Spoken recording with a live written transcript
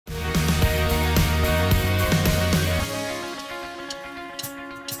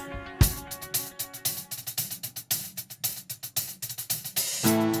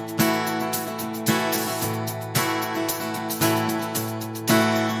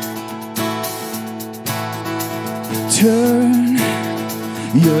Turn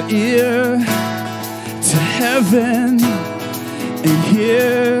your ear to heaven and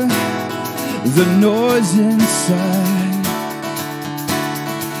hear the noise inside.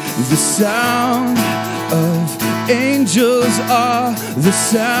 The sound of angels are the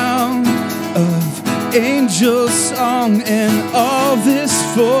sound of angels' song, and all this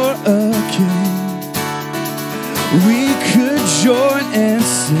for a king. We could join and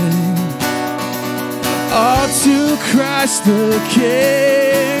sing all to Christ the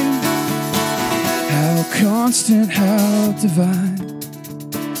King. How constant, how divine,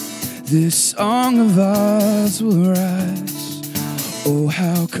 this song of ours will rise. Oh,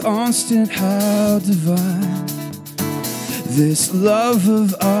 how constant, how divine, this love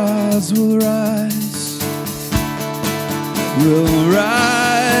of ours will rise. Will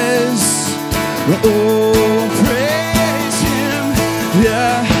rise. Oh, praise Him,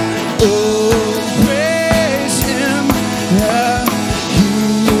 yeah. Oh, praise Him, yeah. He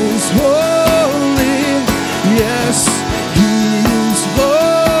is holy, yes, He is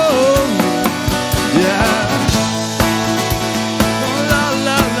holy, yeah. Oh, la,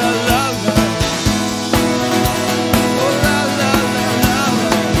 la, la, la, la. Oh, la, la, la, la,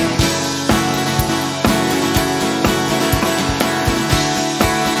 la.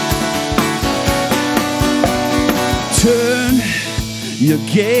 Turn your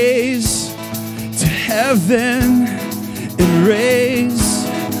gaze to heaven and raise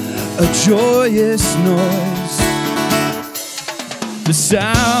a joyous noise. The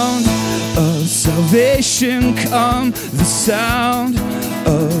sound of salvation come, the sound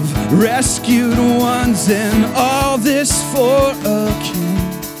of rescued ones, and all this for a king.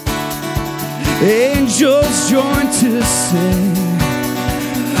 Angels join to sing,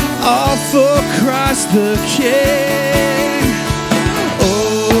 all for Christ the King.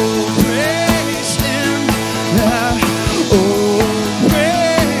 Oh, praise Him, yeah. Oh,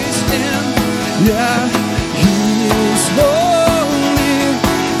 praise Him, yeah. He is holy,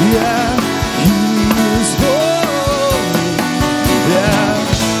 yeah. He is holy, yeah.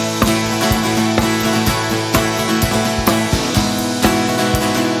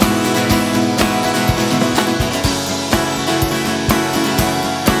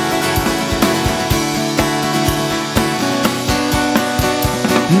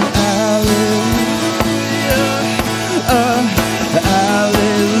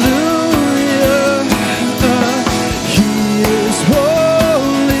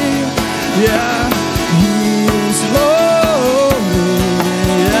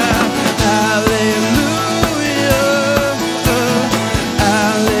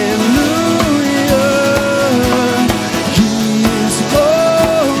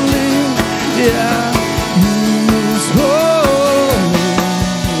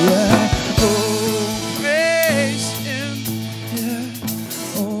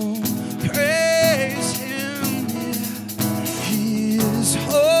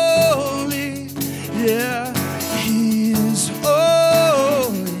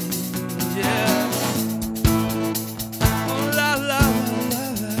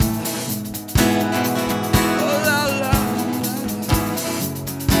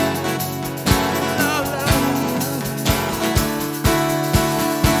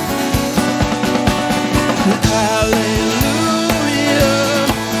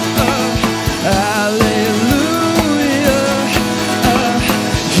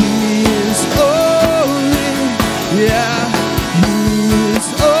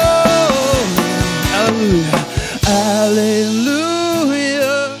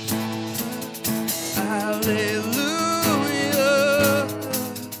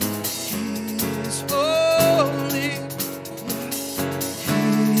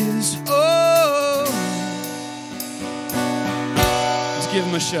 Give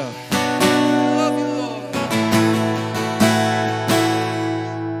Him a shout. Love you, Lord.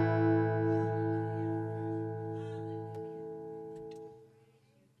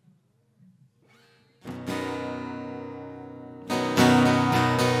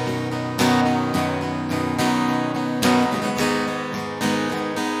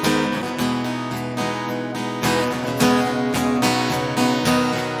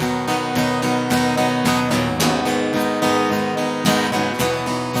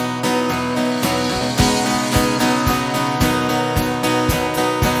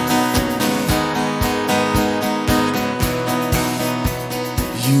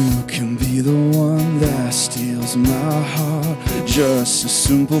 My heart, just a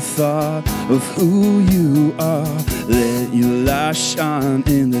simple thought of who you are. Let your light shine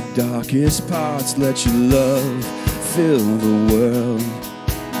in the darkest parts. Let your love fill the world.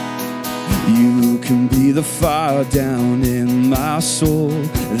 You can be the fire down in my soul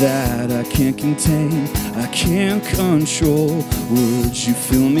that I can't contain, I can't control. Would you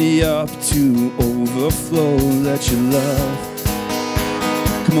fill me up to overflow? Let your love,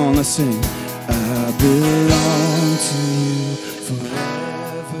 come on, let's sing. I belong to you,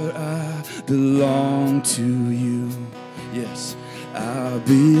 forever I belong to you. Yes, I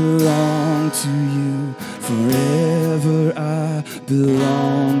belong to you, forever I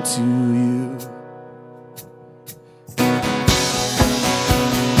belong to you.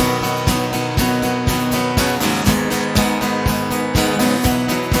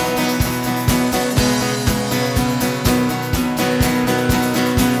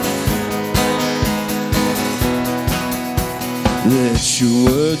 Let your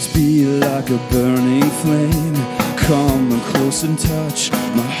words be like a burning flame. Come and close and touch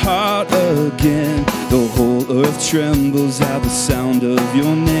my heart again. The whole earth trembles at the sound of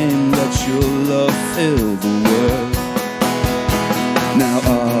your name. Let your love fill the world. Now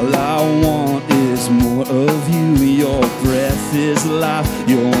all I want is more of you. Your breath is life,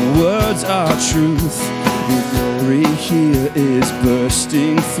 your words are truth. Your glory here is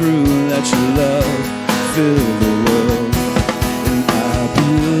bursting through. Let your love fill the world. And I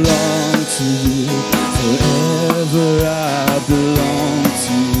belong to you, forever I belong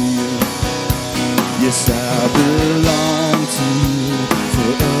to you. Yes, I belong to you,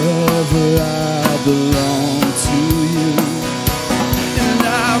 forever I belong to you. And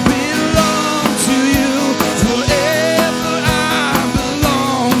I belong to you, forever I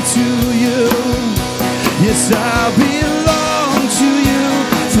belong to you. Yes, I belong to you,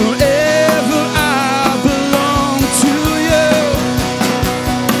 forever I belong to you.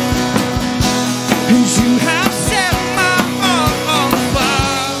 And you have set my heart on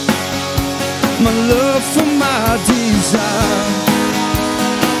fire. My love for my desire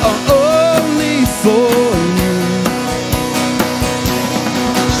are only for you.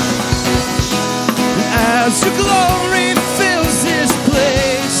 As your glory fills this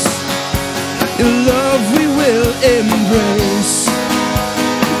place, your love we will embrace.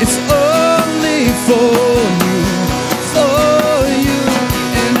 It's only for you, for you.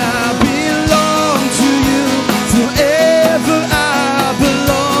 And I belong to you, forever I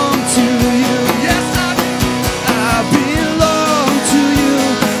belong to you. Yes, I belong to you,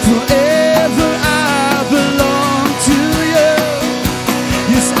 forever I belong to you.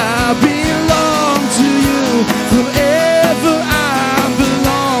 Yes, I belong to you, forever I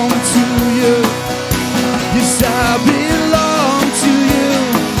belong to you. Yes, I belong to you.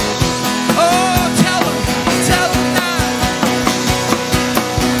 Oh, tell them now.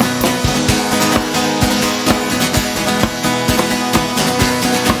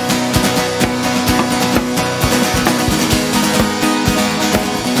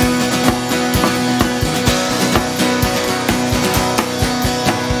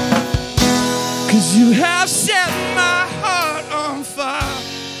 Cause you have set my heart on fire.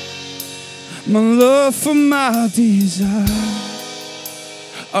 My love for my desire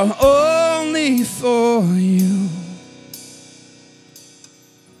are only for you.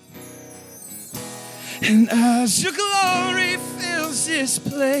 And as your glory fills this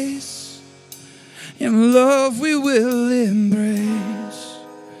place, in love we will embrace.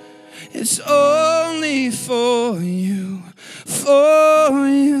 It's only for you, for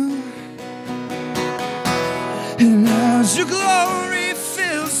you. And as your glory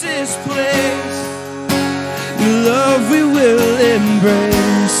fills this place, your love we will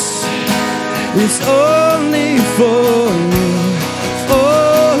embrace. It's only for you,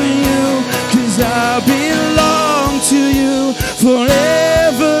 for you. Cause I belong to you,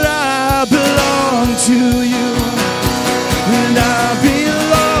 forever I belong to you. And I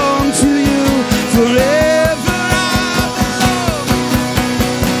belong to you, forever I belong.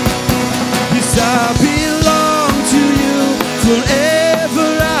 Yes, I belong to you, forever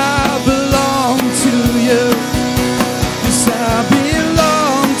I belong to you. Yes, I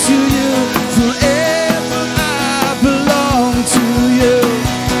belong to you, forever I belong to you.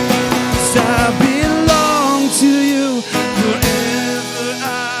 Yes, I belong to you, forever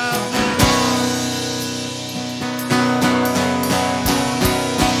I belong.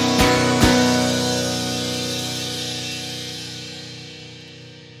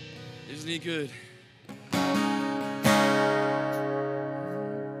 Isn't he good?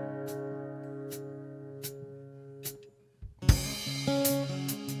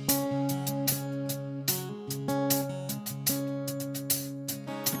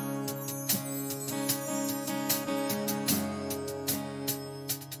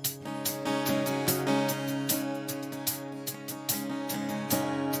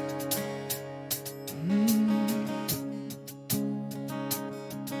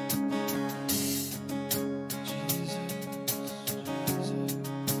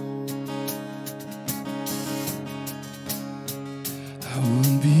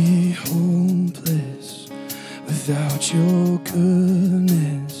 would be hopeless without your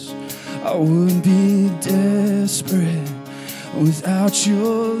goodness. I would be desperate without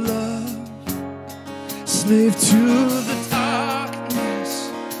your love. Slave to the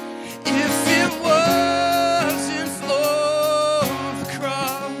darkness, if it wasn't for the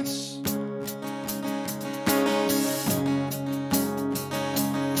cross.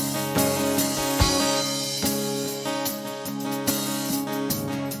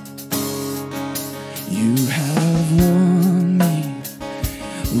 You have won me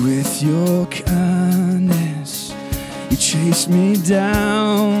with your kindness. You chased me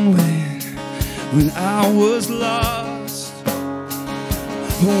down when I was lost.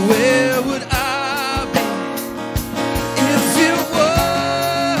 Where would I be if it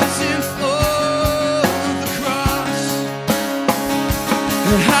wasn't for the cross?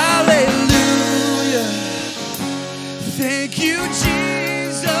 Hallelujah. Thank you,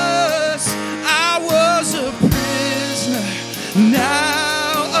 Jesus. I was a prisoner,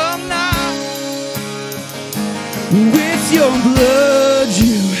 now I'm not. With your blood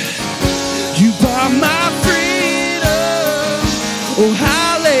you bought my freedom. Oh,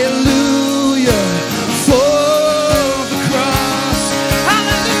 hallelujah for the cross.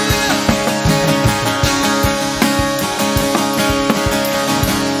 Hallelujah.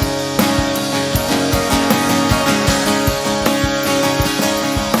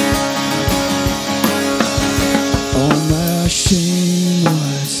 All my shame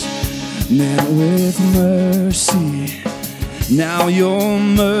was met with mercy. Now your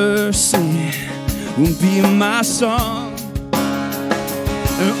mercy will be my song.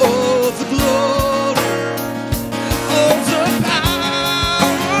 And all the glory, all the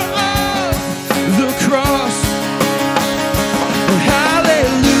power of the cross.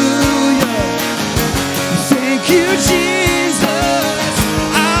 Hallelujah. Thank you, Jesus.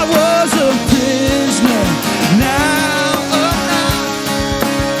 I was a prisoner, now I'm not.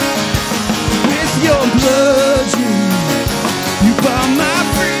 With your blood you bought my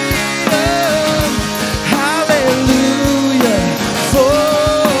freedom. Hallelujah for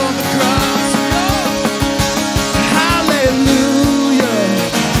the cross. Hallelujah.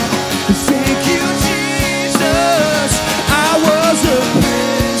 Thank you, Jesus. I was a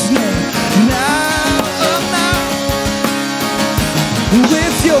prisoner, now I'm not.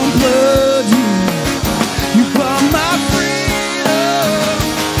 With your blood you bought my freedom.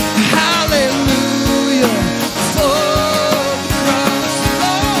 Hallelujah for the cross.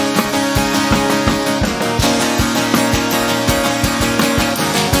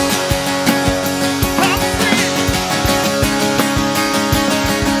 I'm free.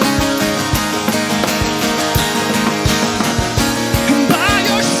 And by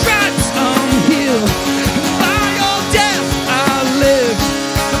your stripes I'm healed. And by your death I live.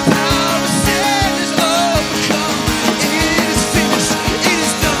 The power of sin is overcome. It is finished. It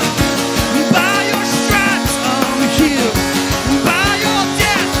is done. And by your stripes I'm healed. And by your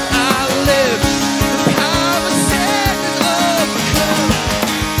death I live. The power of sin is overcome.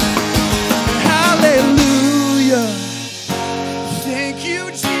 Hallelujah. Thank you,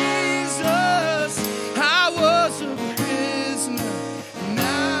 Jesus. I was a prisoner,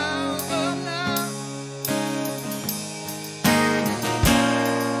 now I'm not.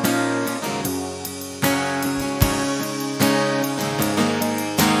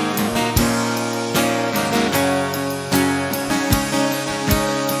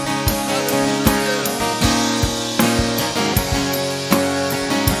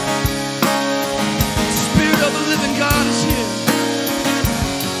 Spirit of the living God is here.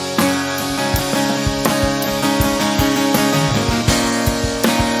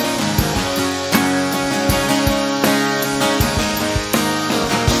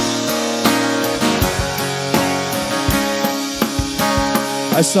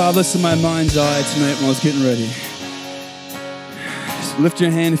 I saw this in my mind's eye tonight when I was getting ready. Just lift your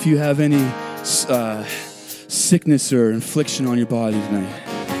hand if you have any sickness or infliction on your body tonight.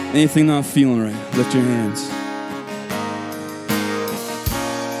 Anything not feeling right, lift your hands.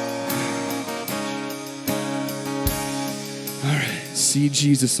 All right, see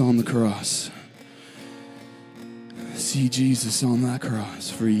Jesus on the cross. See Jesus on that cross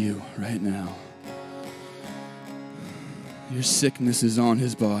for you right now. Your sickness is on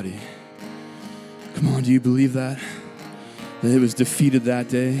his body. Come on, do you believe that? That it was defeated that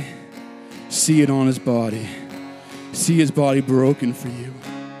day? See it on his body. See his body broken for you.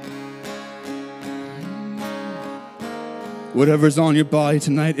 Whatever's on your body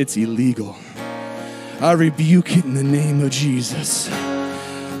tonight, it's illegal. I rebuke it in the name of Jesus.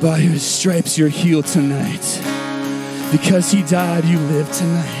 By his stripes you're healed tonight. Because he died, you live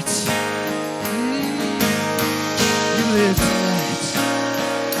tonight. You live tonight.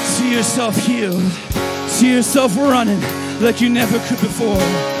 See yourself healed. See yourself running like you never could before.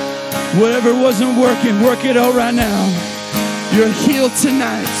 Whatever wasn't working, work it out right now. You're healed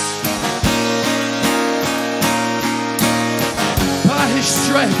tonight. By his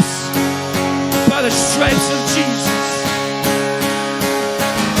stripes. By the stripes of Jesus.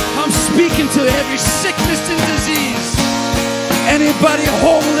 I'm speaking to every sickness and disease. Anybody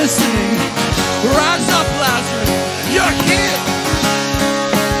home listening, rise up, Lazarus. You're healed.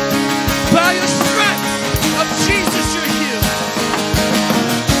 By the stripes of Jesus, you're healed.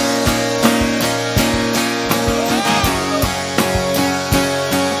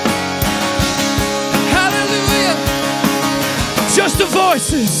 Hallelujah. Just the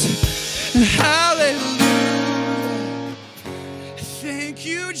voices. Hallelujah. Thank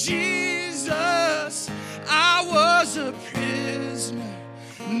you, Jesus. I was a prisoner.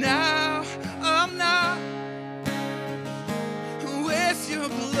 Now I'm not. With your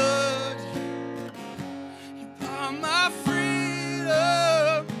blood, you are my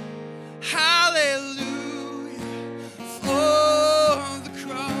freedom. Hallelujah. For the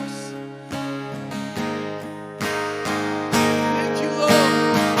cross. Thank you, Lord.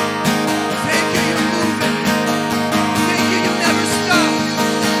 Thank you, you're moving. Thank you, you never stop.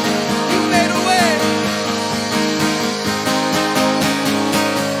 You made a way.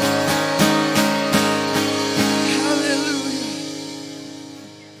 Hallelujah.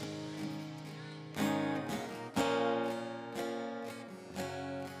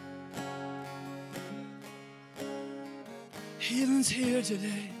 Healing's here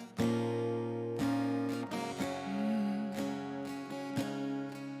today.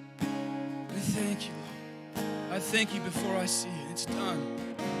 I thank you, Lord. I thank you before I see it. It's done.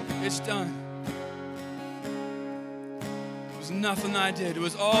 It's done. It was nothing I did. It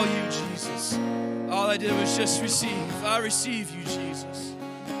was all you, Jesus. All I did was just receive. I receive you, Jesus.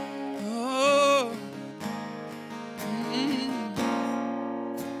 Oh.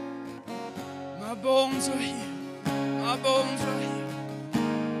 My bones are healed. My bones are healed.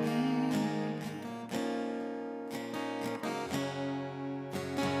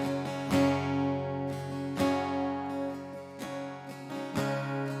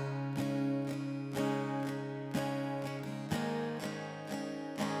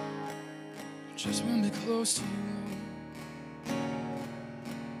 Just want to be close to you, Lord.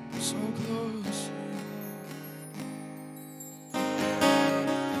 So close to you.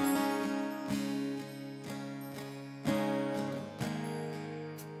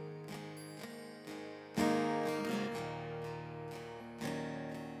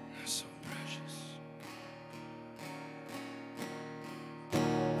 So precious.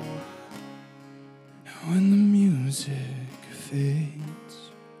 When the music fades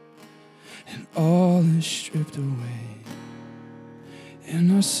and all is stripped away,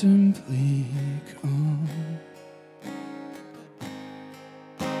 and I simply come,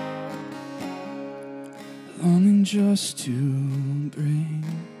 longing just to bring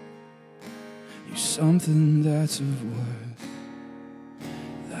you something that's of worth,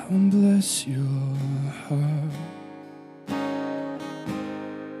 that will bless your heart.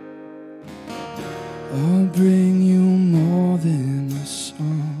 I'll bring you more than a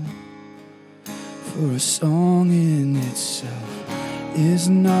song, for a song in itself is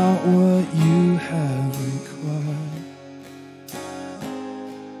not what you have required.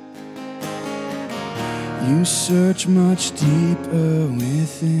 You search much deeper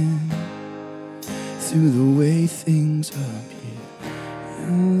within, through the way things appear,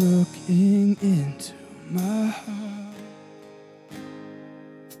 and looking into my heart.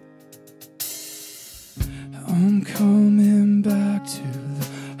 I'm coming back to the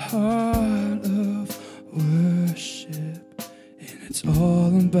heart of worship, and it's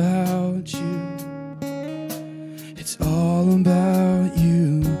all about you. It's all about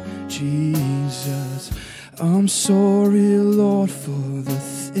you, Jesus. I'm sorry, Lord, for the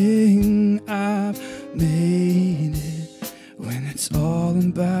thing I've made it, when it's all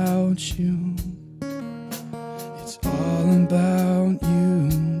about you. It's all about you,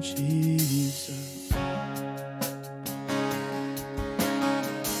 Jesus.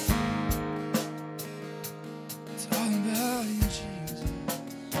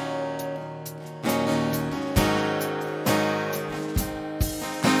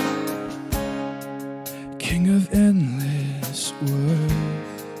 King of endless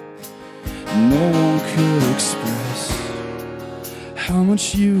worth, no one could express how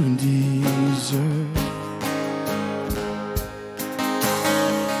much you deserve.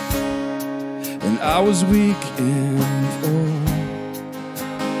 And I was weak and old.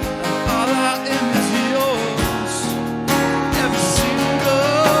 All I am is yours, every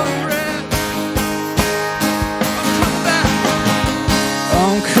single breath.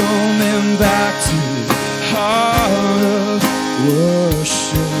 I'm coming back to the heart of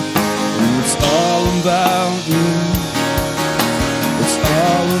worship. And it's all about you. It's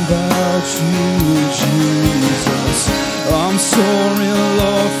all about you, Jesus. I'm sorry,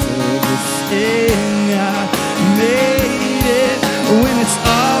 Lord, for the thing I made it. When it's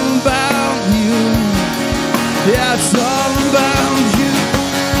all about you, yeah, it's all about you.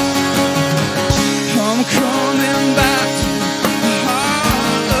 I'm coming back to the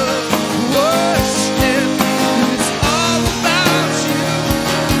heart of worship. And it's all about you.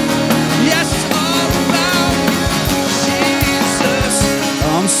 Yes, it's all about you, Jesus.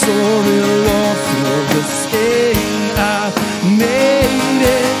 I'm sorry, Lord, for the thing I made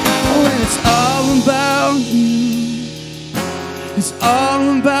it. When it's all about you, it's all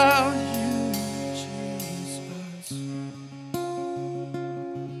about you, Jesus.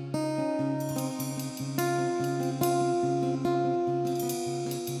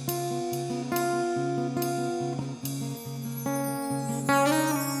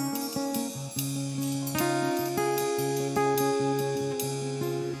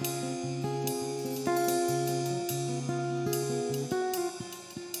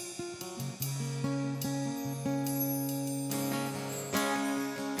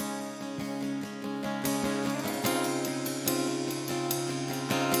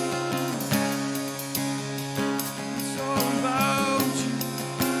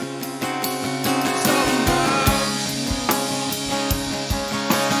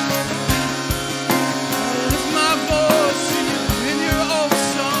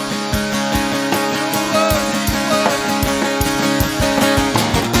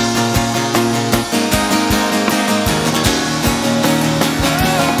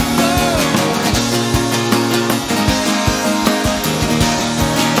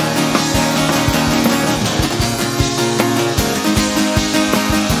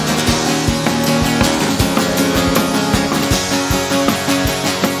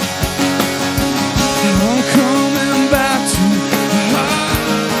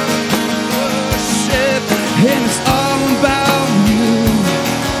 And it's all about you.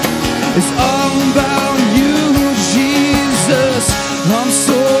 It's all about you, Jesus. I'm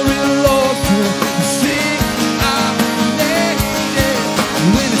sorry, Lord, for the thing I made it.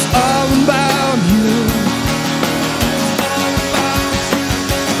 When it's all about you,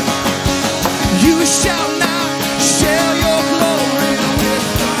 you shall not share your glory with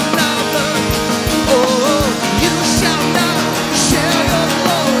another. Oh, you shall not share your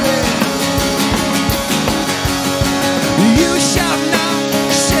glory. You shall not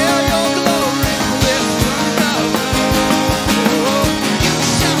share your glory with another. Oh, you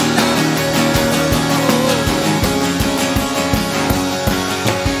shall not.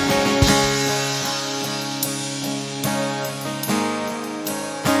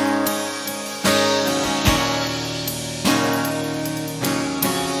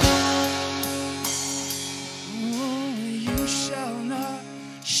 Oh, you shall not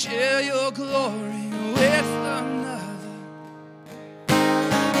share your glory with another.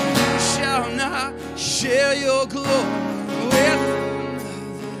 You shall not share your glory with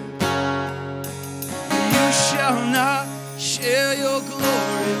another. You shall not share your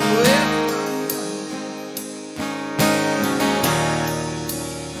glory with another.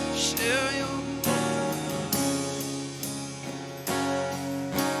 Share your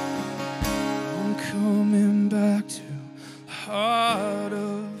I'm coming back to the heart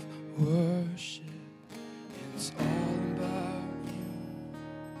of worship. It's all about you.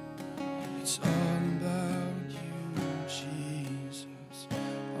 It's all about you, Jesus.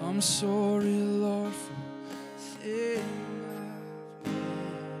 I'm sorry, Lord, for the thing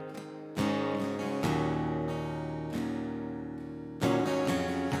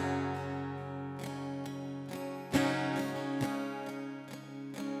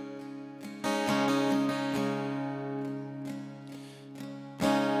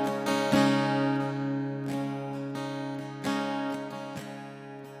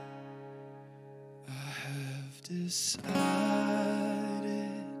I've decided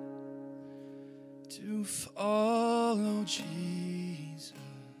to follow Jesus.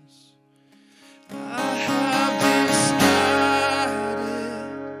 I have decided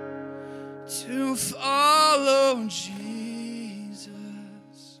to follow Jesus.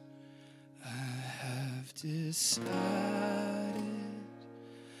 I have decided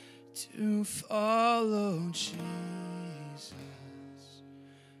to follow Jesus.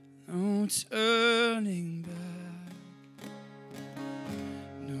 No turning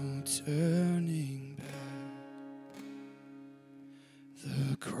turning back.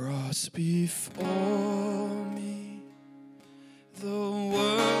 The cross before me, the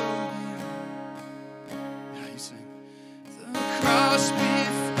world behind. Now you sing. The cross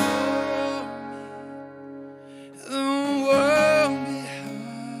before me, the world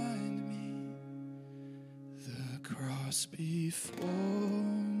behind me. The cross before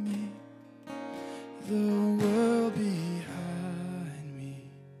me, the world behind me.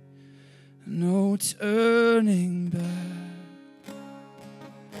 No turning back,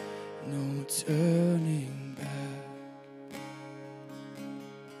 no turning back.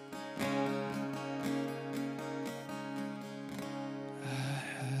 I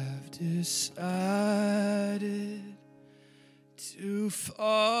have decided to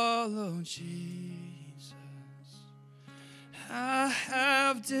follow Jesus. I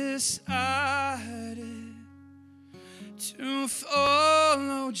have decided to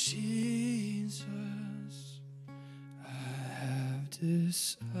follow Jesus. I have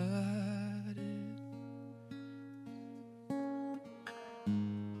decided.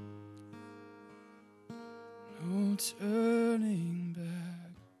 No turning back.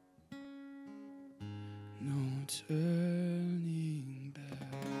 No turning back.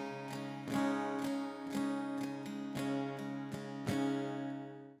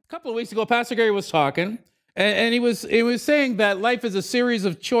 A couple of weeks ago, Pastor Gary was talking, and he was saying that life is a series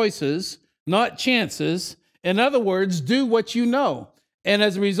of choices, not chances. In other words, do what you know. And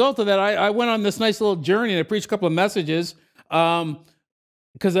as a result of that, I went on this nice little journey, and I preached a couple of messages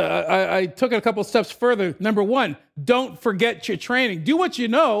because I took it a couple of steps further. Number one, don't forget your training. Do what you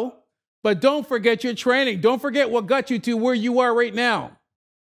know, but don't forget your training. Don't forget what got you to where you are right now.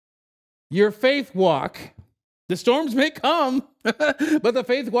 Your faith walk. The storms may come, but the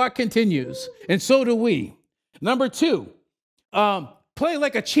faith walk continues, and so do we. Number two, play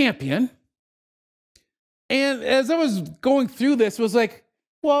like a champion. And as I was going through this, was like,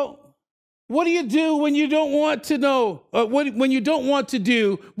 well, what do you do when you don't want to know? When you don't want to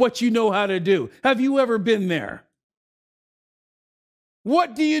do what you know how to do? Have you ever been there?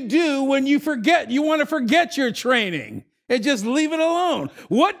 What do you do when you forget? You want to forget your training and just leave it alone.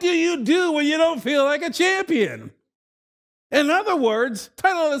 What do you do when you don't feel like a champion? In other words,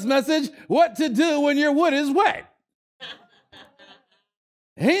 title of this message, What to Do When Your Wood is Wet.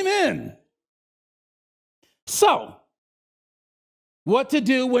 Amen. So, what to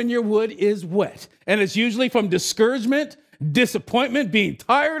do when your wood is wet. And it's usually from discouragement, disappointment, being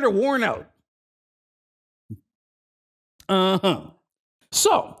tired or worn out.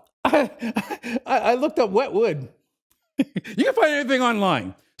 So, I looked up wet wood. You can find anything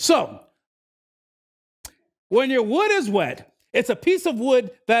online. So, when your wood is wet, it's a piece of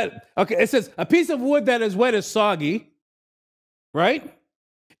wood that, it says a piece of wood that is wet is soggy, right?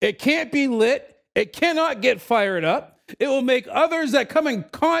 It can't be lit. It cannot get fired up. It will make others that come in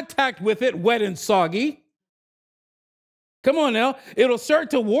contact with it wet and soggy. Come on now. It'll start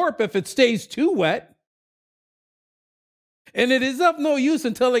to warp if it stays too wet. And it is of no use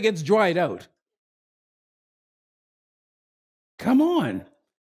until it gets dried out. Come on.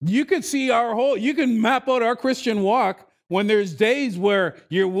 You can see you can map out our Christian walk when there's days where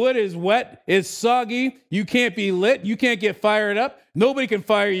your wood is wet, it's soggy, you can't be lit, you can't get fired up, nobody can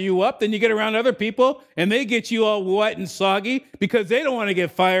fire you up. Then you get around other people and they get you all wet and soggy because they don't want to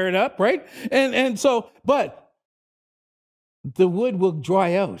get fired up, right? And so, but the wood will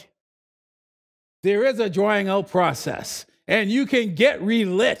dry out. There is a drying out process and you can get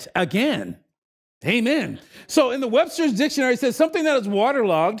relit again. Amen. So in the Webster's dictionary, it says something that is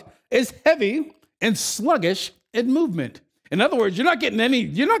waterlogged is heavy and sluggish in movement. In other words, you're not getting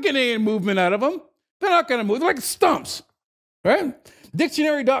any movement out of them. They're not going to move. They're like stumps, right?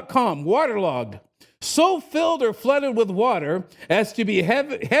 Dictionary.com, waterlogged. So filled or flooded with water as to be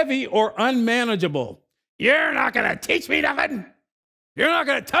heavy or unmanageable. You're not going to teach me nothing. You're not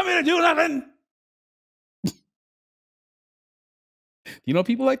going to tell me to do nothing. You know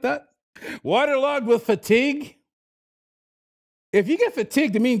people like that? Waterlogged with fatigue. If you get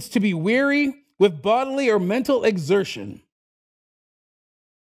fatigued, it means to be weary with bodily or mental exertion.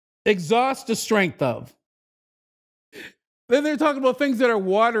 Exhaust the strength of. Then they're talking about things that are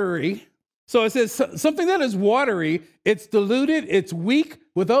watery. So it says something that is watery, it's diluted, it's weak,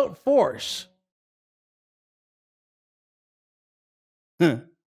 without force.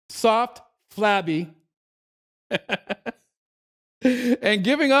 Soft, flabby, and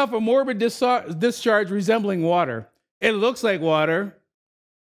giving off a morbid discharge resembling water. It looks like water,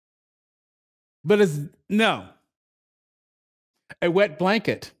 but it's no. A wet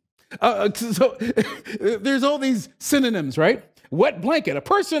blanket. So there's all these synonyms, right? wet blanket, a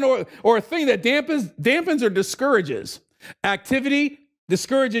person or a thing that dampens or discourages. Activity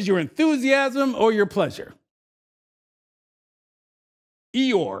discourages your enthusiasm or your pleasure.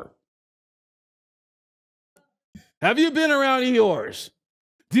 Eeyore. Have you been around Eeyores?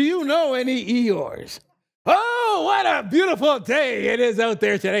 Do you know any Eeyores? Oh, what a beautiful day it is out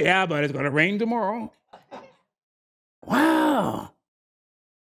there today. Yeah, but it's going to rain tomorrow. Wow.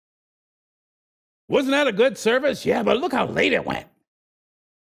 Wasn't that a good service? Yeah, but look how late it went.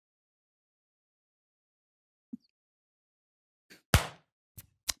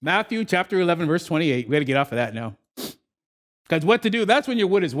 Matthew chapter 11, verse 28. We got to get off of that now. Because what to do, that's when your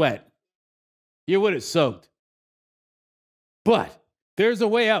wood is wet. Your wood is soaked. But there's a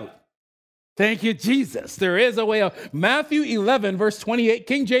way out. Thank you, Jesus. There is a way out. Matthew 11, verse 28,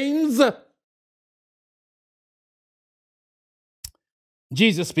 King James.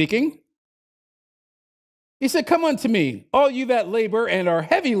 Jesus speaking. He said, come unto me, all you that labor and are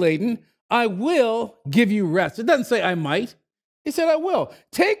heavy laden, I will give you rest. It doesn't say I might. He said, I will.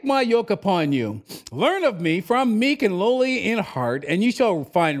 Take my yoke upon you. Learn of me, for I'm meek and lowly in heart, and you shall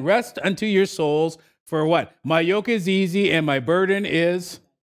find rest unto your souls. For what? My yoke is easy and my burden is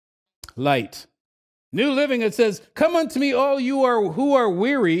light. New Living, it says, come unto me, all you who are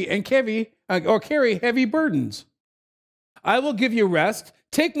weary and carry heavy burdens. I will give you rest.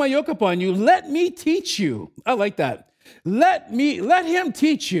 Take my yoke upon you. Let me teach you. I like that. Let him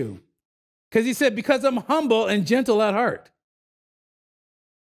teach you. Because he said, because I'm humble and gentle at heart.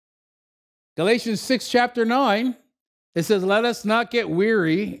 Galatians 6, chapter 9, it says, let us not get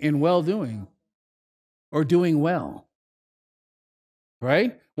weary in well-doing or doing well.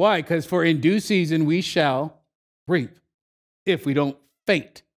 Right? Why? Because for in due season we shall reap if we don't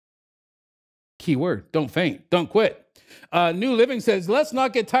faint. Key word, don't faint, don't quit. New Living says, let's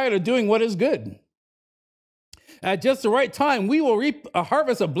not get tired of doing what is good. At just the right time, we will reap a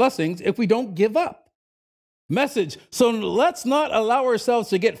harvest of blessings if we don't give up. Message, so let's not allow ourselves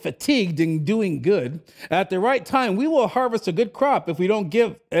to get fatigued in doing good. At the right time, we will harvest a good crop if we don't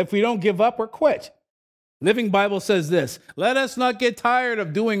give up or quit. Living Bible says this, let us not get tired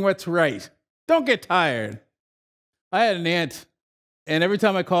of doing what's right. Don't get tired. I had an aunt, and every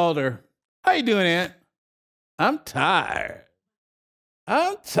time I called her, how you doing, Aunt? I'm tired.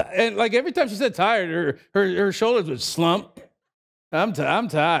 And like every time she said tired, her shoulders would slump. I'm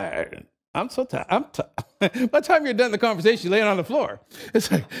tired. I'm so tired. By the time you're done the conversation, you're laying on the floor.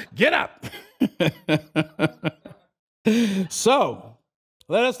 It's like, get up. So,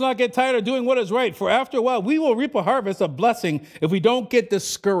 let us not get tired of doing what is right, for after a while, we will reap a harvest of blessing if we don't get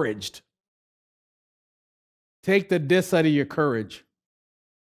discouraged. Take the dis out of your courage,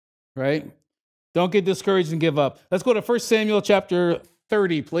 right? Don't get discouraged and give up. Let's go to 1 Samuel chapter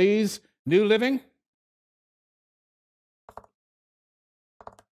 30, please. New Living.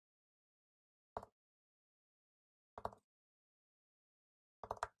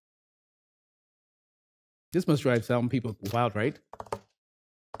 This must drive some people wild, right?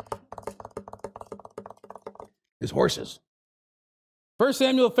 There's horses. 1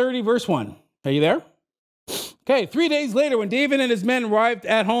 Samuel 30, verse 1. Are you there? Okay, 3 days later, when David and his men arrived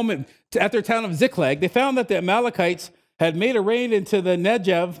at home at their town of Ziklag, they found that the Amalekites had made a raid into the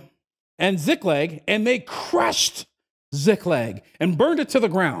Negev and Ziklag, and they crushed Ziklag and burned it to the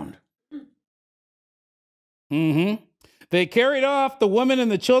ground. They carried off the women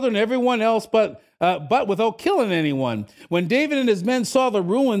and the children and everyone else, but without killing anyone. When David and his men saw the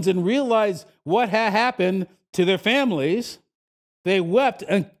ruins and realized what had happened to their families, they wept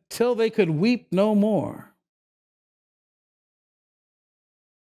until they could weep no more.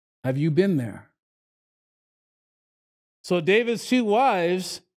 Have you been there? So David's two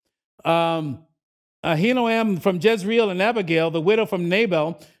wives, Ahinoam from Jezreel and Abigail, the widow from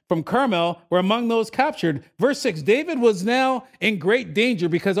Nabal from Carmel, were among those captured. Verse 6, David was now in great danger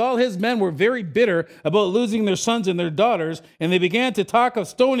because all his men were very bitter about losing their sons and their daughters, and they began to talk of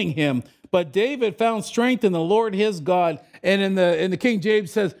stoning him. But David found strength in the Lord his God. And in the King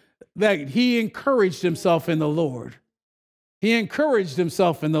James says that he encouraged himself in the Lord. He encouraged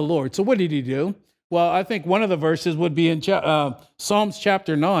himself in the Lord. So what did he do? Well, I think one of the verses would be in Psalms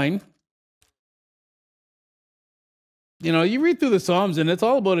chapter 9. You know, you read through the Psalms and it's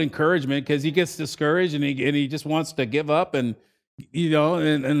all about encouragement because he gets discouraged and he just wants to give up and, you know,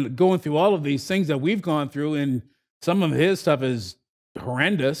 and going through all of these things that we've gone through, and some of his stuff is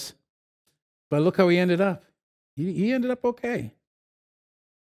horrendous. But look how he ended up. He ended up okay.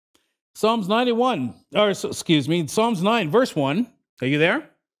 Psalms 9, verse 1. Are you there?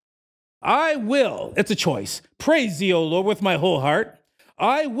 I will, it's a choice, praise thee, O Lord, with my whole heart.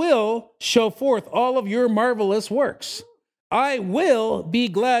 I will show forth all of your marvelous works. I will be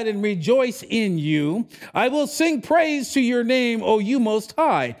glad and rejoice in you. I will sing praise to your name, O you most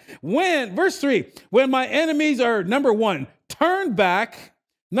high. Verse 3, when my enemies are, number 1, turned back.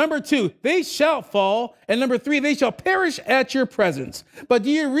 Number 2, they shall fall. And number 3, they shall perish at your presence. But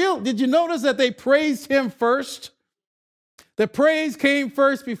did you notice that they praised him first? The praise came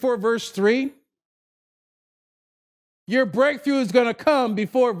first before verse 3. Your breakthrough is going to come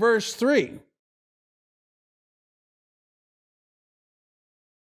before verse 3.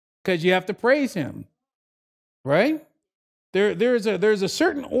 Because you have to praise him, right? There's a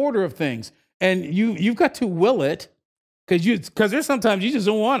certain order of things, and you've got to will it, because there's sometimes you just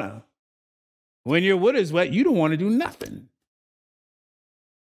don't want to. When your wood is wet, you don't want to do nothing.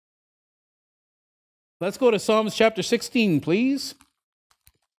 Let's go to Psalms chapter 16, please.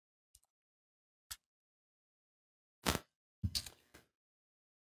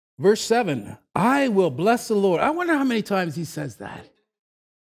 Verse 7, I will bless the Lord. I wonder how many times he says that.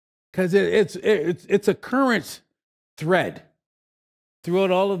 Because it's a current thread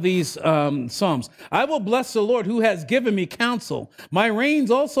throughout all of these Psalms. I will bless the Lord who has given me counsel. My reins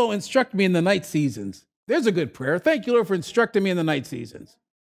also instruct me in the night seasons. There's a good prayer. Thank you, Lord, for instructing me in the night seasons.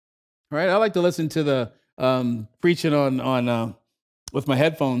 All right, I like to listen to the preaching on with my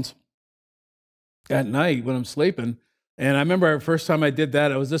headphones at night when I'm sleeping. And I remember the first time I did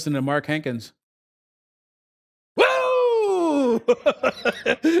that, I was listening to Mark Hankins. Woo!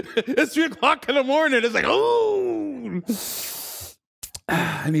 It's 3 o'clock in the morning. It's like, oh,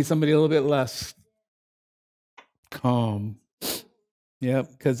 I need somebody a little bit less calm. Yeah,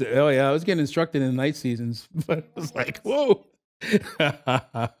 because, I was getting instructed in the night seasons, but it was like, whoa.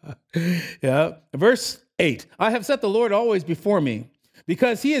 Yeah. Verse 8, I have set the Lord always before me.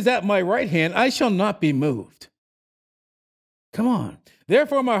 Because he is at my right hand, I shall not be moved. Come on.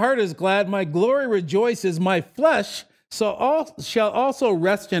 Therefore, my heart is glad, my glory rejoices, my flesh shall also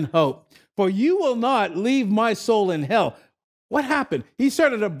rest in hope. For you will not leave my soul in hell. What happened? He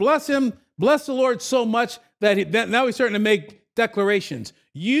started to bless the Lord so much that now he's starting to make declarations.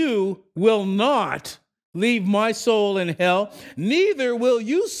 You will not leave my soul in hell, neither will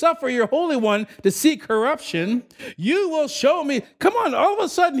you suffer your Holy One to see corruption. You will show me. Come on, all of a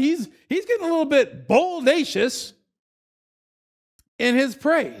sudden he's getting a little bit boldacious in his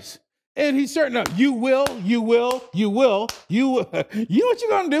praise. And he's starting to, you know what you're going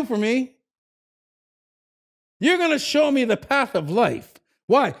to do for me? You're going to show me the path of life.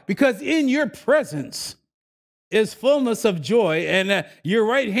 Why? Because in your presence is fullness of joy, and at your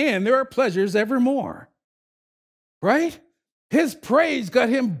right hand there are pleasures evermore. Right? His praise got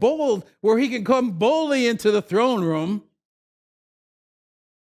him bold, where he can come boldly into the throne room.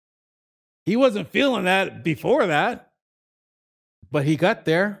 He wasn't feeling that before that, but he got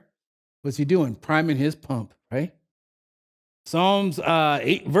there. What's he doing? Priming his pump, right? Psalms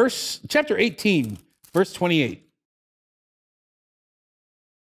chapter 18, verse 28.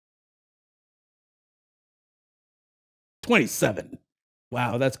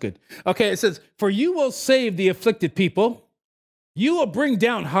 Wow, that's good. Okay, it says, for you will save the afflicted people. You will bring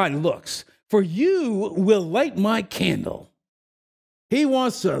down high looks. For you will light my candle. He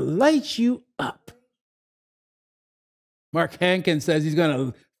wants to light you up. Mark Hankins says he's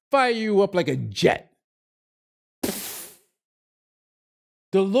going to fire you up like a jet.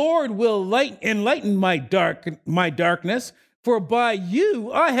 The Lord will enlighten my darkness. For by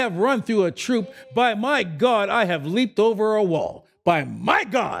you I have run through a troop. By my God I have leaped over a wall. By my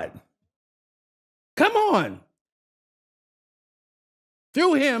God. Come on.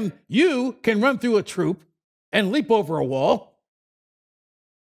 Through him, you can run through a troop and leap over a wall.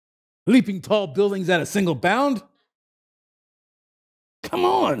 Leaping tall buildings at a single bound. Come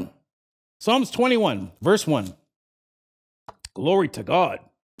on. Psalms 21, verse 1. Glory to God.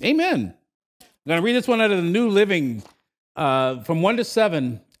 Amen. I'm going to read this one out of the New Living from 1 to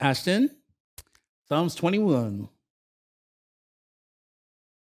 7, Ashton. Psalms 21.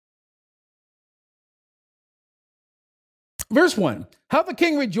 Verse 1, how the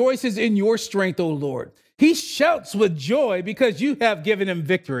king rejoices in your strength, O Lord. He shouts with joy because you have given him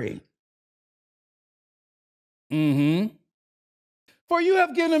victory. For you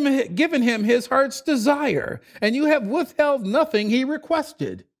have given him his heart's desire, and you have withheld nothing he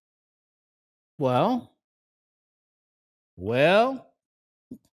requested. Well.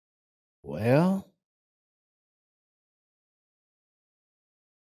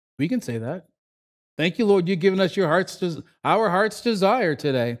 We can say that. Thank you, Lord, you've given us our heart's desire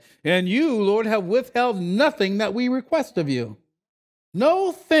today. And you, Lord, have withheld nothing that we request of you.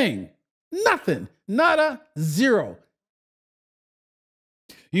 No thing, nothing, nada, zero.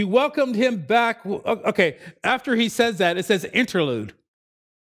 You welcomed him back. Okay, after he says that, it says interlude,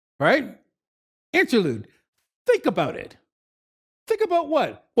 right? Interlude. Think about it. Think about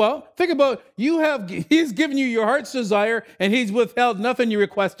what? Well, think about he's given you your heart's desire and he's withheld nothing you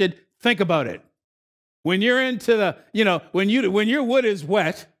requested. Think about it. When you're into when your wood is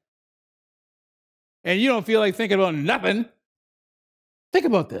wet and you don't feel like thinking about nothing, think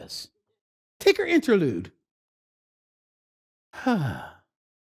about this. Take your interlude.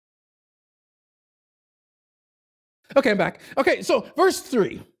 Okay, I'm back. Okay, so verse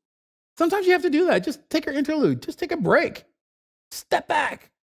 3. Sometimes you have to do that. Just take your interlude. Just take a break. Step back.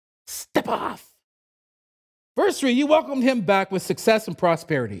 Step off. Verse 3, you welcomed him back with success and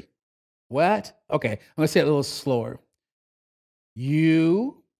prosperity. What? Okay, I'm going to say it a little slower.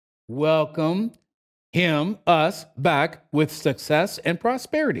 You welcome us back with success and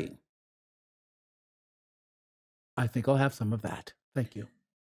prosperity. I think I'll have some of that. Thank you.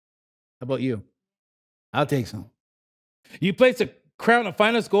 How about you? I'll take some. You placed a crown of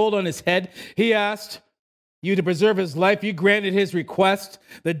finest gold on his head. He asked you to preserve his life. You granted his request.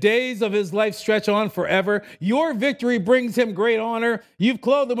 The days of his life stretch on forever. Your victory brings him great honor. You've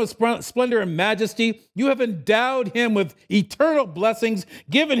clothed him with splendor and majesty. You have endowed him with eternal blessings,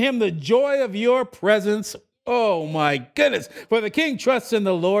 given him the joy of your presence. Oh my goodness. For the king trusts in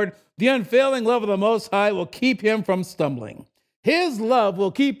the Lord. The unfailing love of the Most High will keep him from stumbling. His love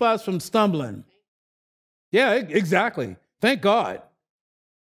will keep us from stumbling. Yeah, exactly. Thank God.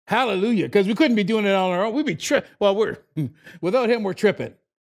 Hallelujah. Because we couldn't be doing it on our own. We'd be without him, we're tripping.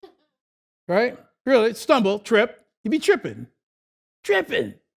 Right? Really, stumble, trip. You'd be tripping.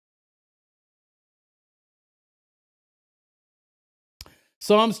 Tripping.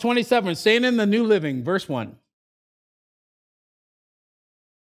 Psalms 27, saying in the New Living, verse 1.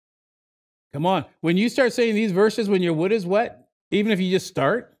 Come on. When you start saying these verses when your wood is wet, even if you just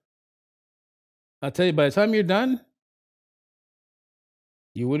start, I'll tell you, by the time you're done,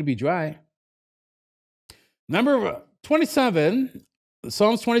 you would be dry. Number 27,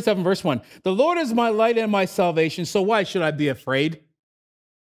 Psalms 27, verse 1. The Lord is my light and my salvation, so why should I be afraid?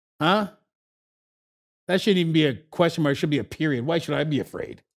 Huh? That shouldn't even be a question mark. It should be a period. Why should I be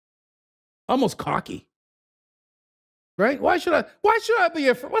afraid? Almost cocky. Right? Why should I be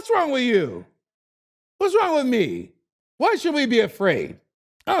afraid? What's wrong with you? What's wrong with me? Why should we be afraid?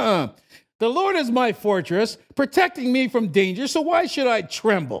 The Lord is my fortress, protecting me from danger, so why should I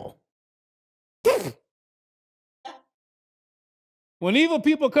tremble? When evil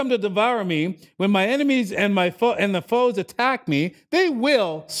people come to devour me, when my enemies and the foes attack me, they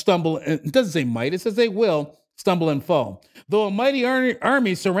will stumble. It doesn't say might, it says they will stumble and fall. Though a mighty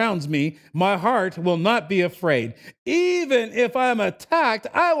army surrounds me, my heart will not be afraid. Even if I am attacked,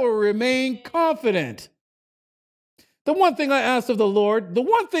 I will remain confident. The one thing I ask of the Lord, the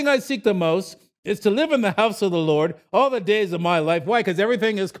one thing I seek the most, is to live in the house of the Lord all the days of my life. Why? Because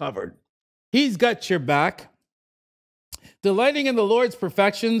everything is covered. He's got your back. Delighting in the Lord's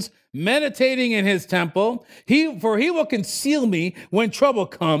perfections, meditating in his temple. For he will conceal me when trouble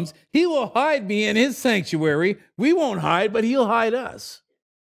comes. He will hide me in his sanctuary. We won't hide, but he'll hide us.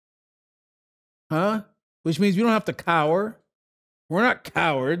 Huh? Which means we don't have to cower. We're not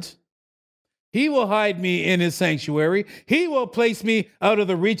cowards. He will hide me in his sanctuary. He will place me out of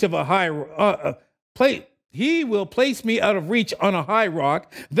the reach of a high He will place me out of reach on a high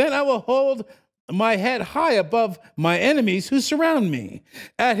rock. Then I will hold my head high above my enemies who surround me.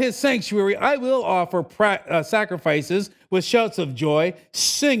 At his sanctuary, I will offer sacrifices with shouts of joy,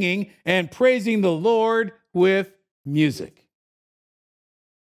 singing and praising the Lord with music.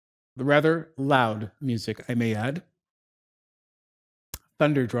 The rather loud music, I may add.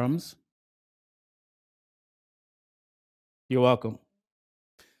 Thunder drums. You're welcome.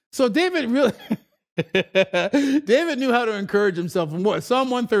 So David really, David knew how to encourage himself. In what? Psalm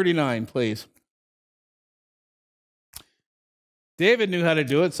 139, please. David knew how to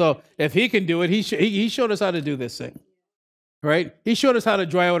do it. So if he can do it, he showed us how to do this thing, right? He showed us how to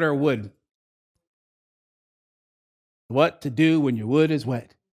dry out our wood. What to do when your wood is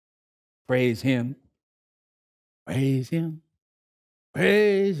wet. Praise him. Praise him.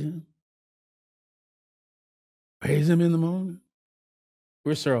 Praise him. Praise him in the morning.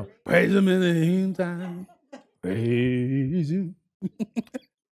 We're Cyril. Praise him in the noontime. Praise him.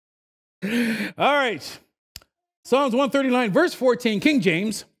 All right. Psalms 139, verse 14, King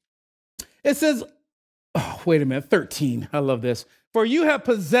James. It says, oh, wait a minute, 13. I love this. For you have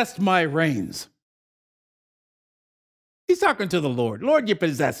possessed my reins. He's talking to the Lord. Lord, you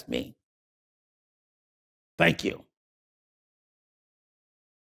possessed me. Thank you.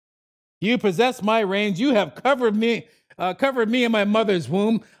 You possess my reins. You have covered me covered me in my mother's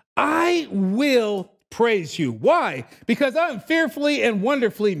womb, I will praise you. Why? Because I'm fearfully and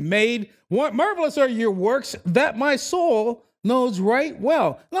wonderfully made. Marvelous are your works that my soul knows right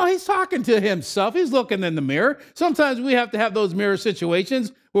well. No, he's talking to himself. He's looking in the mirror. Sometimes we have to have those mirror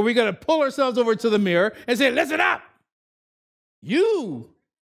situations where we got to pull ourselves over to the mirror and say, listen up. You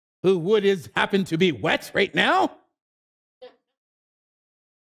who would happen to be wet right now.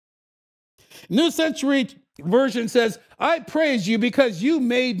 New Century Version says, I praise you because you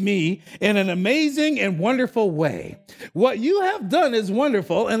made me in an amazing and wonderful way. What you have done is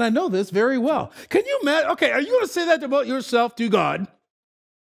wonderful, and I know this very well. Can you imagine? Okay, are you going to say that about yourself to God?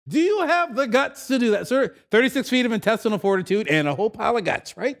 Do you have the guts to do that, sir? 36 feet of intestinal fortitude and a whole pile of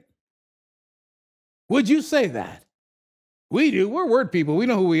guts, right? Would you say that? We do. We're word people. We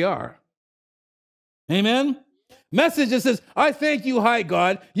know who we are. Amen? Message that says, I thank you, high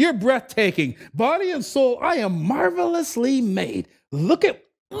God. You're breathtaking. Body and soul, I am marvelously made. Look at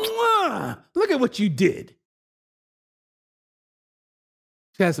what you did.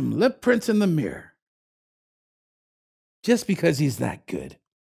 She has some lip prints in the mirror. Just because he's that good.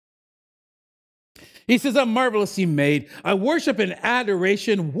 He says, I'm marvelously made. I worship in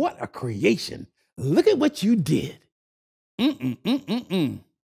adoration. What a creation. Look at what you did.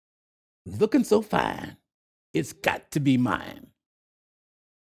 Looking so fine. It's got to be mine.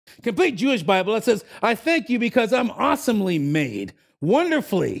 Complete Jewish Bible, it says, I thank you because I'm awesomely made,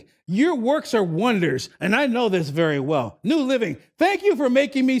 wonderfully. Your works are wonders, and I know this very well. New Living, thank you for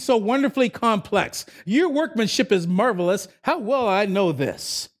making me so wonderfully complex. Your workmanship is marvelous. How well I know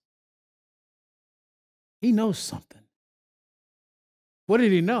this. He knows something. What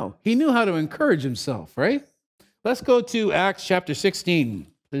did he know? He knew how to encourage himself, right? Let's go to Acts chapter 16,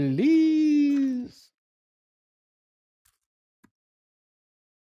 please.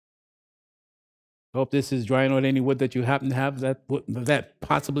 Hope this is drying out any wood that you happen to have that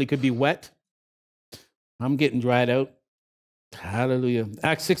possibly could be wet. I'm getting dried out. Hallelujah.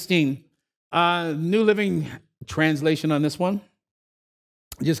 Acts 16. New Living Translation on this one,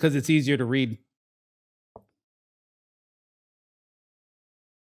 just because it's easier to read.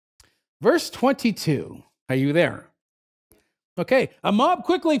 Verse 22. Are you there? Okay. A mob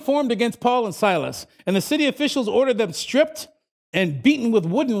quickly formed against Paul and Silas, and the city officials ordered them stripped and beaten with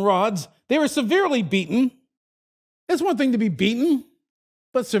wooden rods. They were severely beaten. It's one thing to be beaten,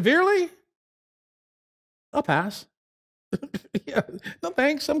 but severely? I'll pass. Yeah, no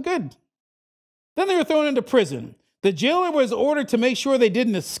thanks, I'm good. Then they were thrown into prison. The jailer was ordered to make sure they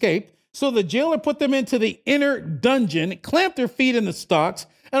didn't escape, so the jailer put them into the inner dungeon, clamped their feet in the stocks,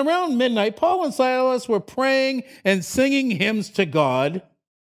 and around midnight, Paul and Silas were praying and singing hymns to God.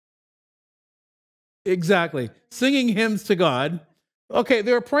 Exactly, singing hymns to God. Okay,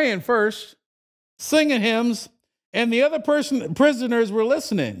 they were praying first, singing hymns, and the other prisoners were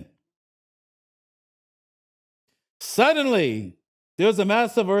listening. Suddenly, there was a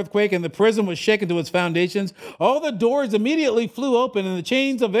massive earthquake, and the prison was shaken to its foundations. All the doors immediately flew open, and the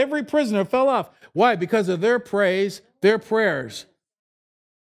chains of every prisoner fell off. Why? Because of their praise, their prayers.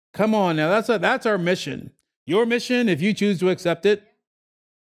 Come on now, that's our mission. Your mission, if you choose to accept it.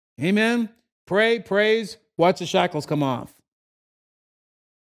 Amen. Pray, praise, watch the shackles come off.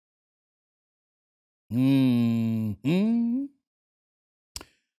 The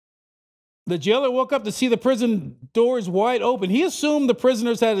jailer woke up to see the prison doors wide open. He assumed the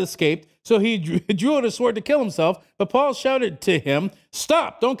prisoners had escaped, so he drew out a sword to kill himself. But Paul shouted to him,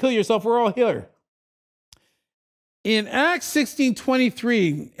 "Stop! Don't kill yourself. We're all here." In Acts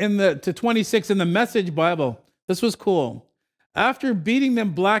 16:23 to 26 in the Message Bible, this was cool. After beating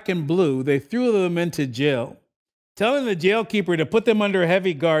them black and blue, they threw them into jail, telling the jailkeeper to put them under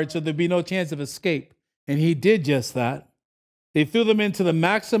heavy guard so there'd be no chance of escape. And he did just that. They threw them into the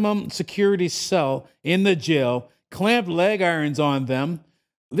maximum security cell in the jail, clamped leg irons on them.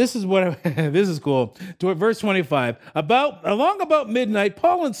 This is cool. Verse 25. Along about midnight,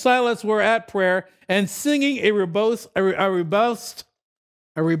 Paul and Silas were at prayer and singing a robust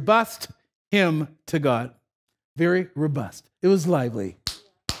hymn to God. Very robust. It was lively.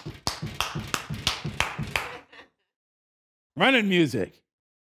 Running music.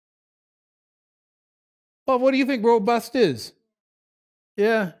 Well, what do you think robust is?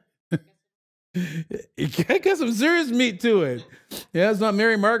 Yeah. It got some serious meat to it. Yeah, it's not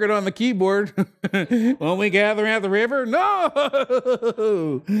Mary Margaret on the keyboard. When we gather at the river?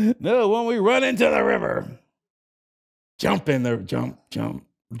 No. No, when we run into the river. Jump in the,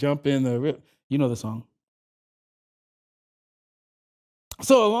 jump in the river. You know the song.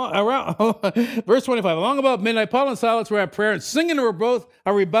 So around verse 25, along about midnight, Paul and Silas were at prayer and singing a robust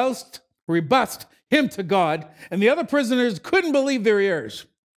him to God, and the other prisoners couldn't believe their ears.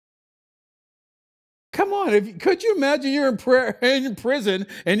 Come on, could you imagine you're in prison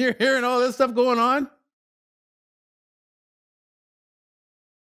and you're hearing all this stuff going on?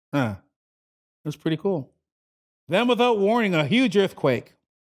 That's pretty cool. Then, without warning, a huge earthquake.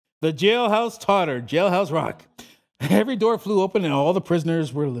 The jailhouse tottered, jailhouse rock. Every door flew open and all the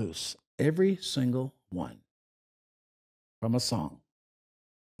prisoners were loose. Every single one. From a song.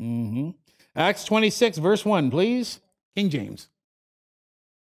 Acts 26, verse 1, please. King James.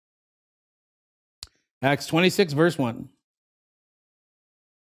 Acts 26, verse 1.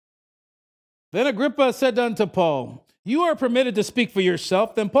 Then Agrippa said unto Paul, you are permitted to speak for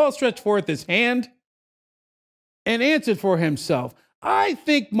yourself. Then Paul stretched forth his hand and answered for himself, I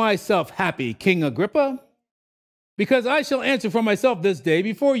think myself happy, King Agrippa, because I shall answer for myself this day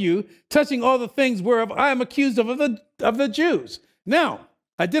before you, touching all the things whereof I am accused of the Jews. Now,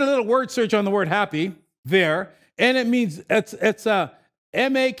 I did a little word search on the word happy there, and it means it's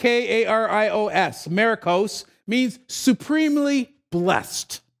M-A-K-A-R-I-O-S. Marikos means supremely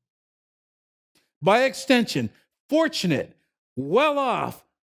blessed. By extension, fortunate, well off,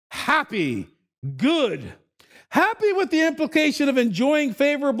 happy, good. Happy with the implication of enjoying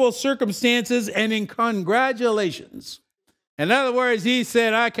favorable circumstances and in congratulations. In other words, he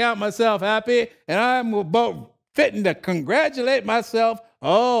said, I count myself happy and I'm about fitting to congratulate myself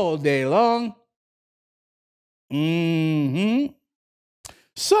all day long.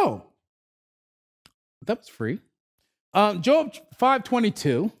 So, that was free. Job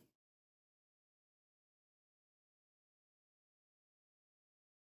 5:22.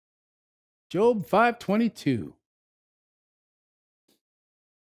 Job 5:22.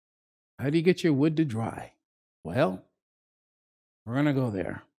 How do you get your wood to dry? Well, we're going to go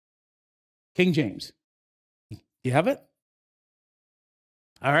there. King James. You have it?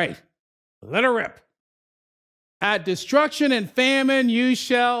 All right. Let her rip. At destruction and famine you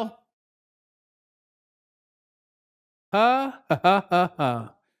shall... At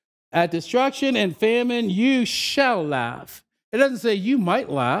destruction and famine you shall laugh. It doesn't say you might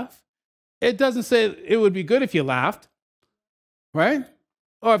laugh. It doesn't say it would be good if you laughed, right?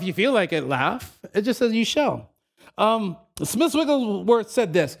 Or if you feel like it, laugh. It just says you shall. Smith Wigglesworth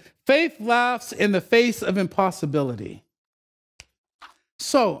said this, faith laughs in the face of impossibility.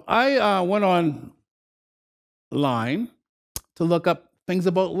 So I went online to look up things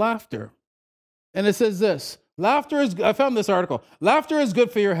about laughter. And it says this, I found this article, laughter is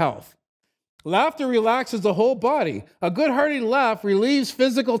good for your health. Laughter relaxes the whole body. A good hearty laugh relieves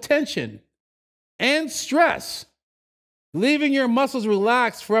physical tension and stress, leaving your muscles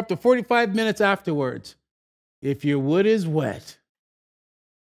relaxed for up to 45 minutes afterwards, if your wood is wet.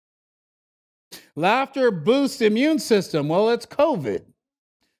 Laughter boosts the immune system. Well, it's COVID.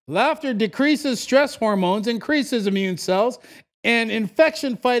 Laughter decreases stress hormones, increases immune cells, and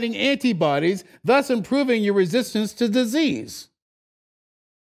infection-fighting antibodies, thus improving your resistance to disease.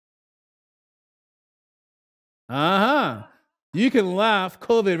 You can laugh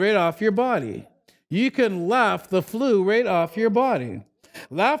COVID right off your body. You can laugh the flu right off your body.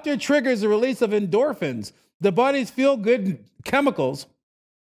 Laughter triggers the release of endorphins, the body's feel-good chemicals.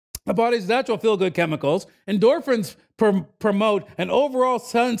 The body's natural feel-good chemicals. Endorphins promote an overall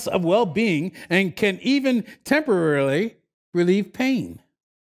sense of well-being and can even temporarily relieve pain.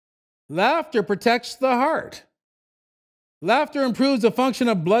 Laughter protects the heart. Laughter improves the function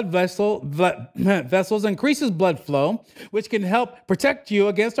of blood vessels, increases blood flow, which can help protect you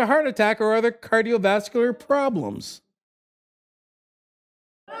against a heart attack or other cardiovascular problems.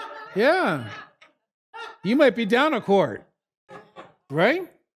 Yeah. You might be down a quart, right?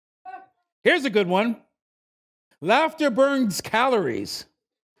 Here's a good one. Laughter burns calories.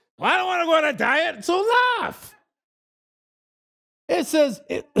 Well, I don't want to go on a diet, so laugh. It says,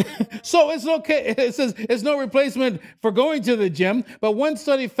 so it's okay. It says it's no replacement for going to the gym, but one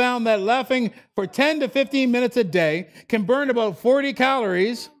study found that laughing for 10 to 15 minutes a day can burn about 40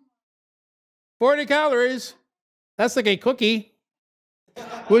 calories. 40 calories. That's like a cookie,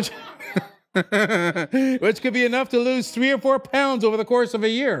 which could be enough to lose 3 or 4 pounds over the course of a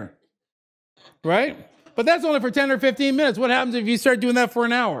year, right? But that's only for 10 or 15 minutes. What happens if you start doing that for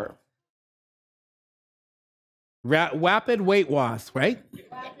an hour? Rapid weight loss, right?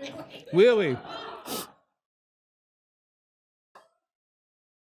 Really?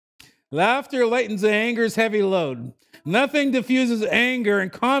 Laughter lightens the anger's heavy load. Nothing diffuses anger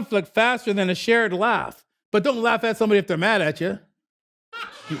and conflict faster than a shared laugh. But don't laugh at somebody if they're mad at you.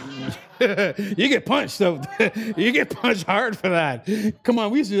 You get punched, so you get punched hard for that. Come on,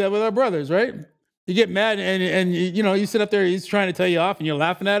 we used to do that with our brothers, right? You get mad and you know, you sit up there, he's trying to tell you off and you're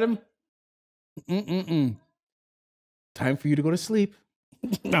laughing at him. Mm-mm-mm. Time for you to go to sleep.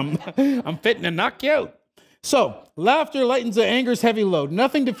 I'm fitting to knock you out. So, laughter lightens the anger's heavy load.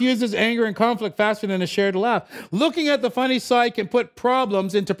 Nothing diffuses anger and conflict faster than a shared laugh. Looking at the funny side can put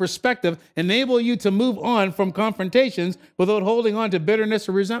problems into perspective, enable you to move on from confrontations without holding on to bitterness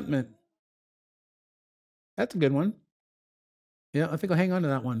or resentment. That's a good one. Yeah, I think I'll hang on to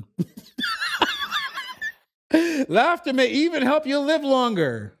that one. Laughter may even help you live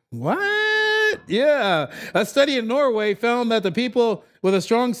longer. What? Yeah. A study in Norway found that the people with a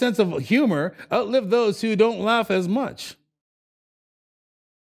strong sense of humor outlive those who don't laugh as much.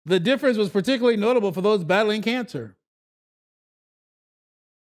 The difference was particularly notable for those battling cancer.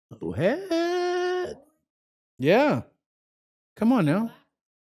 What? Yeah. Come on now.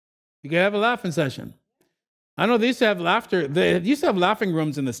 You can have a laughing session. I know they used to have laughter. They used to have laughing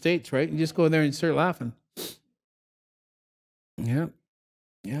rooms in the States, right? You just go in there and start laughing. Yeah.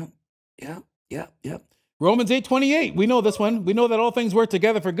 Yeah. Yeah. Yeah. Yeah. Romans 8:28. We know this one. We know that all things work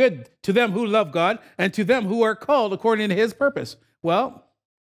together for good to them who love God and to them who are called according to his purpose. Well,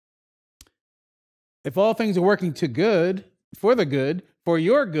 if all things are working to good, for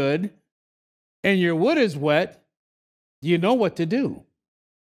your good, and your wood is wet, you know what to do.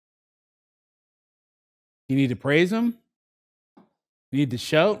 You need to praise him. You need to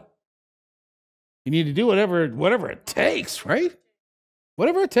shout. You need to do whatever it takes, right?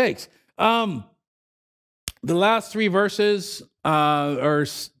 Whatever it takes. The last three verses,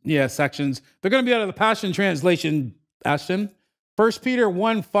 sections, they're going to be out of the Passion Translation, Ashton. 1 Peter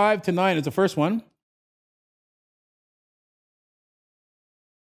 1:5-9 is the first one.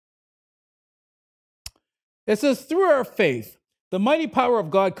 It says, through our faith, the mighty power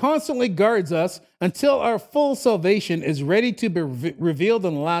of God constantly guards us until our full salvation is ready to be revealed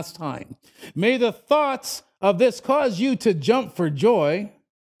in the last time. May the thoughts of this cause you to jump for joy.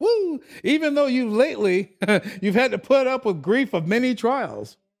 Woo! Even though you've had to put up with grief of many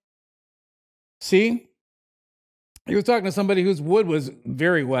trials. See? He was talking to somebody whose wood was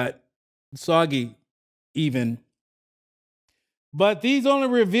very wet, soggy even. But these only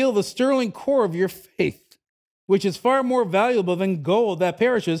reveal the sterling core of your faith, which is far more valuable than gold that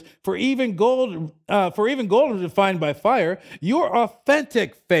perishes. For even gold is refined by fire. Your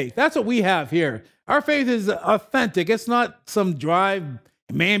authentic faith. That's what we have here. Our faith is authentic. It's not some dry,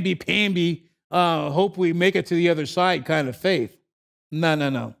 mamby-pamby, hope we make it to the other side kind of faith.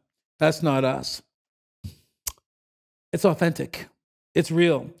 No. That's not us. It's authentic. It's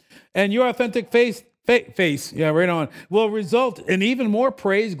real. And your authentic faith, right on, will result in even more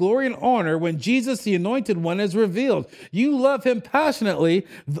praise, glory, and honor when Jesus, the Anointed One, is revealed. You love him passionately,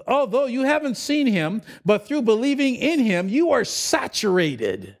 although you haven't seen him, but through believing in him, you are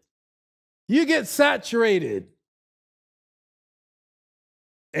saturated. You get saturated.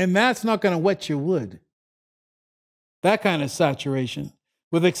 And that's not going to wet your wood. That kind of saturation.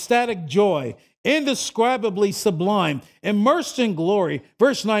 With ecstatic joy, indescribably sublime, immersed in glory.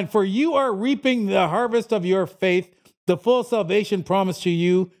 Verse 9, for you are reaping the harvest of your faith, the full salvation promised to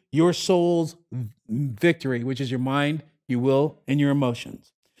you, your soul's victory, which is your mind, your will, and your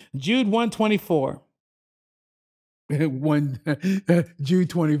emotions. Jude 1:24. Jude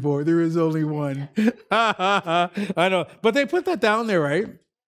 24, there is only one. I know, but they put that down there, right?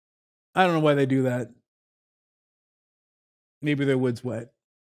 I don't know why they do that. Maybe their wood's wet.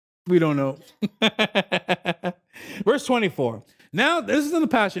 We don't know. Verse 24. Now, this is in the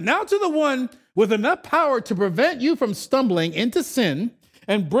Passion. Now to the one with enough power to prevent you from stumbling into sin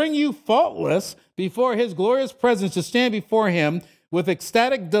and bring you faultless before his glorious presence to stand before him with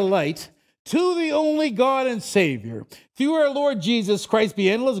ecstatic delight, to the only God and Savior, through our Lord Jesus Christ,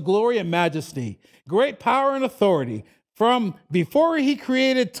 be endless glory and majesty, great power and authority, from before he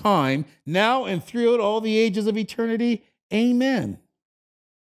created time, now and throughout all the ages of eternity. Amen.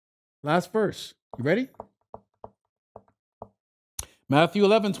 Last verse. You ready? Matthew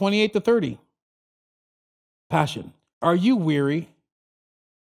 11:28-30. Passion. Are you weary?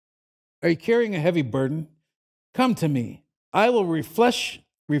 Are you carrying a heavy burden? Come to me. I will refresh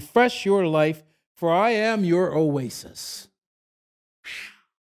your life, for I am your oasis.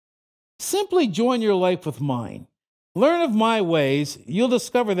 Simply join your life with mine. Learn of my ways. You'll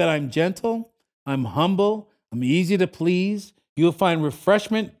discover that I'm gentle, I'm humble, I'm easy to please. You'll find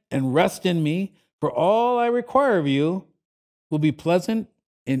refreshment and rest in me, for all I require of you will be pleasant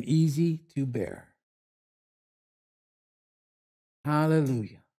and easy to bear.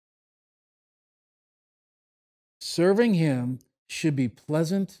 Hallelujah. Serving him should be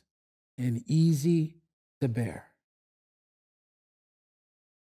pleasant and easy to bear.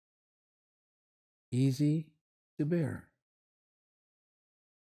 Easy to bear.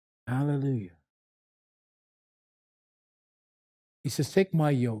 Hallelujah. He says, take my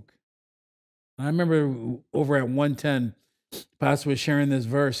yoke. And I remember over at 110, Pastor was sharing this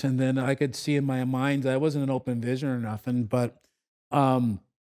verse, and then I could see in my mind, I wasn't an open vision or nothing, but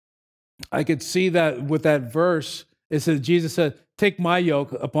I could see that with that verse, it says, Jesus said, take my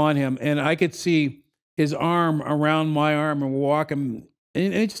yoke upon him. And I could see his arm around my arm and walking,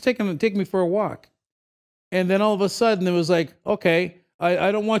 and he just take me for a walk. And then all of a sudden it was like, okay,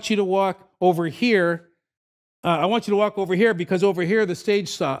 I don't want you to walk over here. I want you to walk over here because over here the stage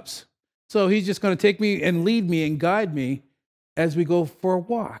stops. So he's just going to take me and lead me and guide me as we go for a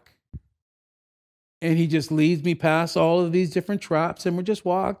walk. And he just leads me past all of these different traps, and we're just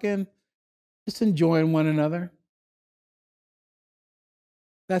walking, just enjoying one another.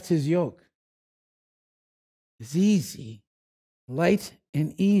 That's his yoke. It's easy, light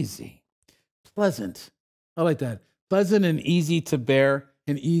and easy, pleasant. I like that. Pleasant and easy to bear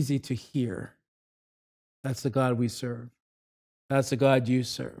and easy to hear. That's the God we serve. That's the God you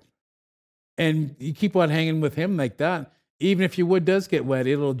serve. And you keep on hanging with him like that. Even if your wood does get wet,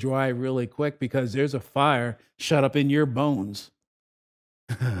 it'll dry really quick because there's a fire shut up in your bones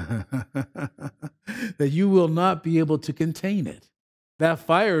that you will not be able to contain it. That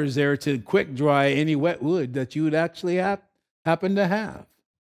fire is there to quick dry any wet wood that you would actually happen to have.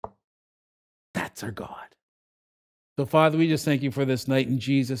 That's our God. So, Father, we just thank you for this night in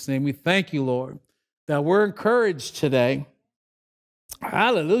Jesus' name. We thank you, Lord, that we're encouraged today.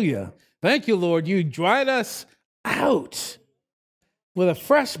 Hallelujah. Thank you, Lord. You dried us out with a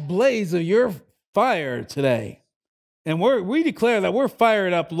fresh blaze of your fire today. And we declare that we're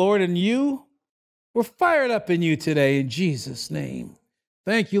fired up, Lord, and we're fired up in you today in Jesus' name.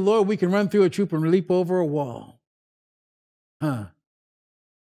 Thank you, Lord. We can run through a troop and leap over a wall.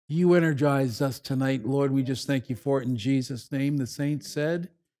 You energized us tonight, Lord. We just thank you for it in Jesus' name. The saints said,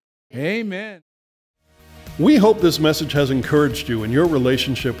 amen. We hope this message has encouraged you in your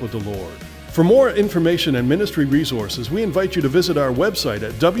relationship with the Lord. For more information and ministry resources, we invite you to visit our website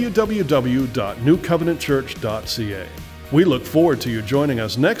at www.newcovenantchurch.ca. We look forward to you joining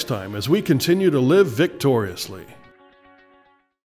us next time as we continue to live victoriously.